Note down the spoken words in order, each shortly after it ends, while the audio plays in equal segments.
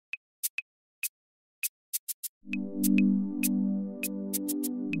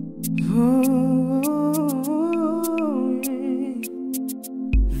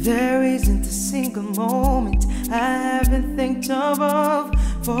There isn't a single moment I haven't thanked above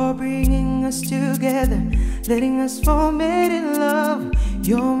for bringing us together, letting us fall made in love.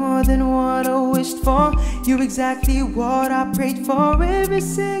 You're more than what I wished for, you're exactly what I prayed for. Every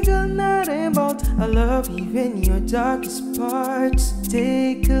single night and bolt, I love even your darkest parts.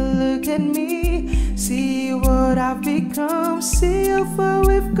 Take a look at me, see what I've become, see how far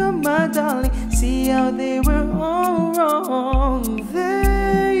we've come, my darling, see how they were all wrong.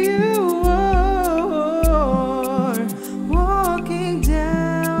 There you are, walking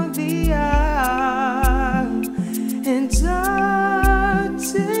down the aisle, and I'll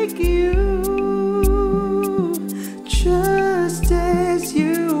take you just as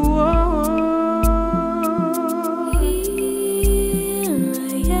you are. Here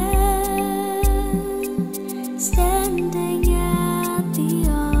I am, standing at the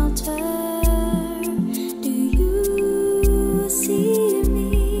altar. Do you see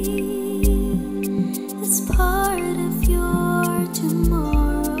me as part of your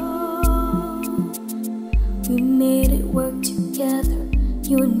tomorrow? We made it work together,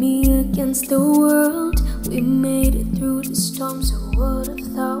 you and me against the world. We made it through the storm, so would have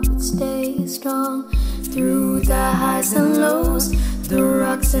thought we'd stay strong. Through the highs and lows, the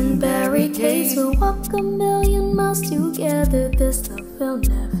rocks and barricades, we'll walk a million miles together. This love will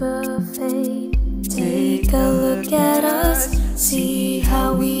never fade. Take a look at us, see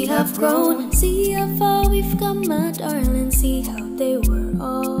how we have grown, see how far we've come, my darling, see how they were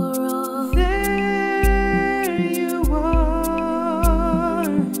all wrong. There you are,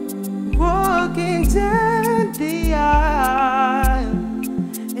 walking down the aisle,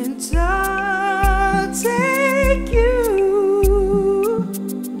 and I'll take you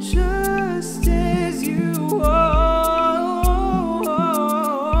just as you are.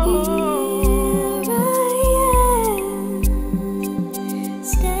 Here I am,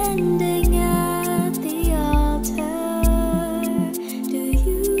 standing at the altar. Do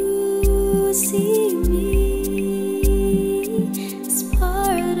you see me as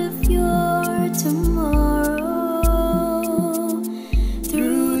part of your tomorrow?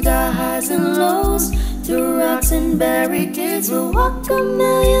 Through the highs and lows, through rocks and barricades, we'll walk a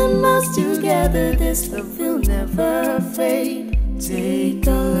million miles together. This love will never fade. Take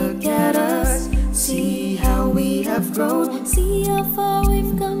a look at us, see how we have grown, see how far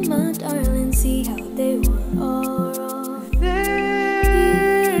we've come, my darling, see how they were